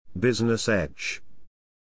Business edge.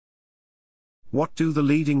 What do the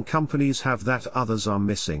leading companies have that others are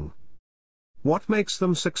missing? What makes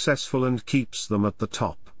them successful and keeps them at the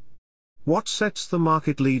top? What sets the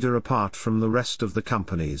market leader apart from the rest of the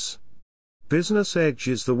companies? Business edge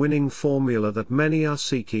is the winning formula that many are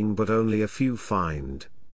seeking but only a few find.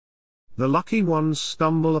 The lucky ones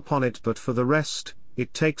stumble upon it, but for the rest,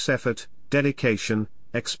 it takes effort, dedication,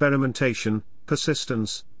 experimentation,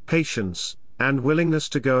 persistence, patience, and willingness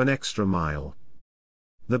to go an extra mile.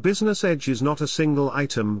 The business edge is not a single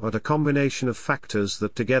item but a combination of factors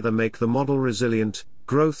that together make the model resilient,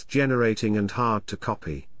 growth-generating and hard to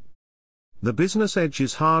copy. The business edge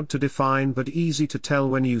is hard to define but easy to tell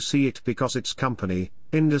when you see it because it's company,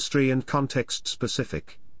 industry and context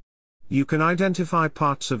specific. You can identify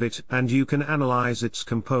parts of it and you can analyze its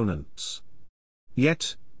components.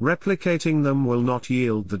 Yet, replicating them will not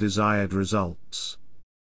yield the desired results.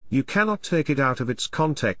 You cannot take it out of its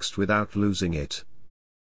context without losing it.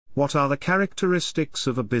 What are the characteristics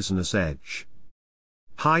of a business edge?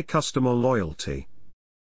 High customer loyalty.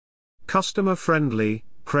 Customer-friendly,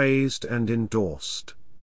 praised and endorsed.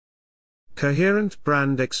 Coherent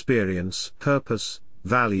brand experience, purpose,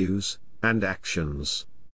 values, and actions.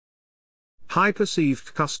 High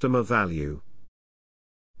perceived customer value.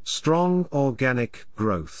 Strong organic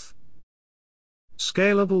growth.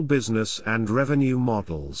 Scalable business and revenue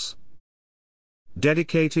models.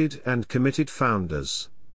 Dedicated and committed founders.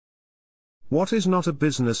 What is not a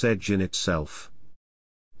business edge in itself?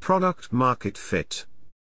 Product market fit.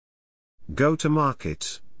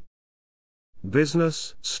 Go-to-market.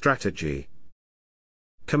 Business strategy.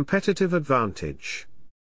 Competitive advantage.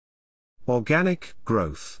 Organic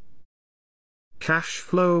growth. Cash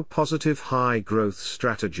flow positive high growth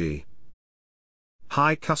strategy.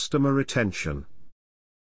 High customer retention.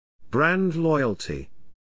 Brand loyalty.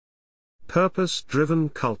 Purpose-driven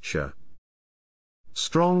culture.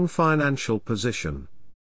 Strong financial position.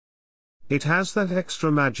 It has that extra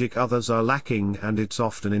magic others are lacking and it's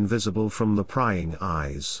often invisible from the prying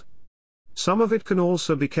eyes. Some of it can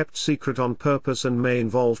also be kept secret on purpose and may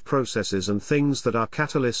involve processes and things that are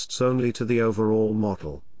catalysts only to the overall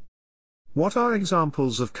model. What are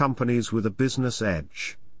examples of companies with a business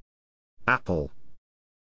edge? Apple.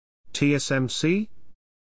 TSMC.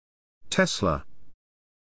 Tesla.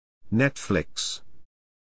 Netflix.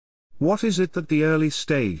 What is it that the early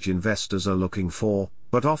stage investors are looking for,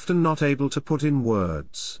 but often not able to put in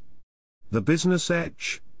words? The business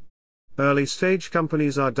edge. Early stage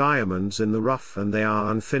companies are diamonds in the rough and they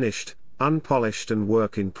are unfinished, unpolished and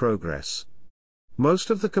work in progress. Most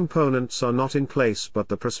of the components are not in place but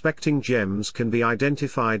the prospecting gems can be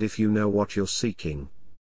identified if you know what you're seeking.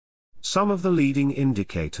 Some of the leading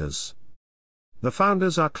indicators. The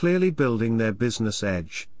founders are clearly building their business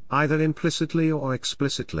edge, either implicitly or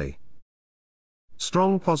explicitly.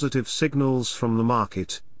 Strong positive signals from the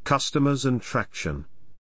market, customers and traction.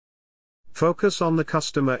 Focus on the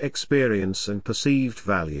customer experience and perceived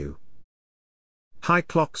value. High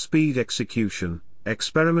clock speed execution,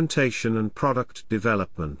 experimentation and product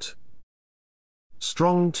development.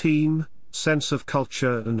 Strong team, sense of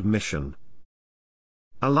culture and mission.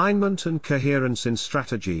 Alignment and coherence in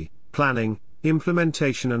strategy, planning,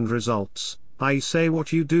 implementation and results, i.e. say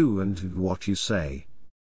what you do and do what you say.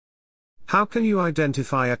 How can you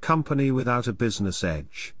identify a company without a business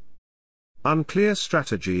edge? Unclear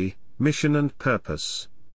strategy, mission and purpose.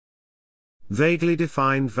 Vaguely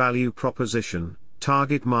defined value proposition,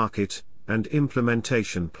 target market, and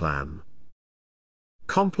implementation plan.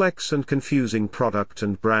 Complex and confusing product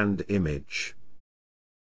and brand image.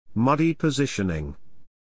 Muddy positioning.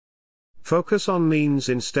 Focus on means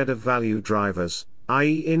instead of value drivers,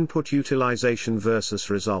 i.e. input utilization versus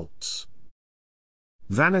results.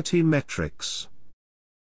 Vanity metrics.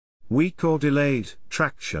 Weak or delayed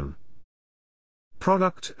traction.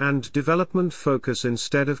 Product and development focus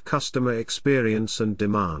instead of customer experience and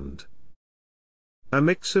demand. A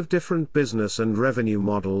mix of different business and revenue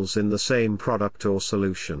models in the same product or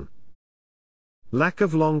solution. Lack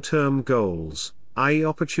of long-term goals, i.e.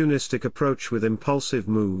 opportunistic approach with impulsive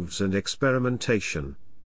moves and experimentation.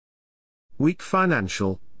 Weak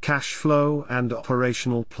financial, cash flow and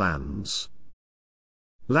operational plans.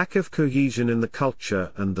 Lack of cohesion in the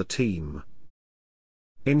culture and the team.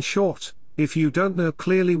 In short, if you don't know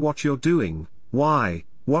clearly what you're doing, why,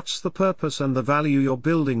 what's the purpose and the value you're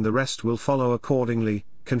building, the rest will follow accordingly,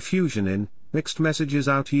 confusion in, mixed messages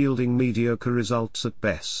out yielding mediocre results at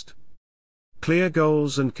best. Clear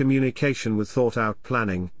goals and communication with thought-out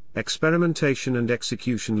planning, experimentation and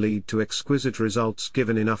execution lead to exquisite results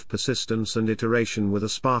given enough persistence and iteration with a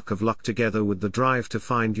spark of luck together with the drive to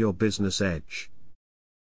find your business edge.